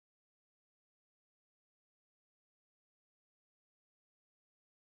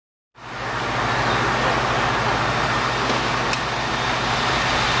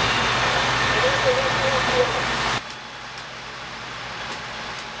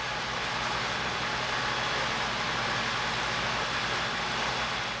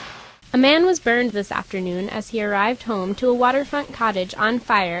A man was burned this afternoon as he arrived home to a waterfront cottage on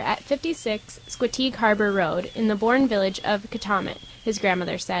fire at 56 Squeteague Harbor Road in the Bourne village of Cataumet, his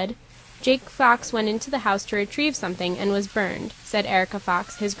grandmother said. Jake Fox went into the house to retrieve something and was burned, said Erica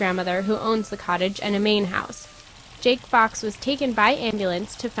Fox, his grandmother, who owns the cottage and a main house. Jake Fox was taken by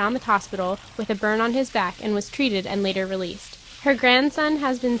ambulance to Falmouth Hospital with a burn on his back and was treated and later released. Her grandson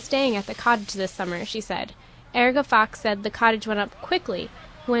has been staying at the cottage this summer, she said. Erica Fox said the cottage went up quickly.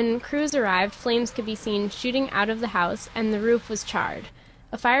 When crews arrived, flames could be seen shooting out of the house and the roof was charred.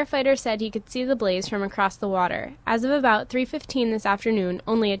 A firefighter said he could see the blaze from across the water. As of about 3:15 this afternoon,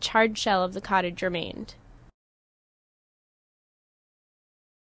 only a charred shell of the cottage remained.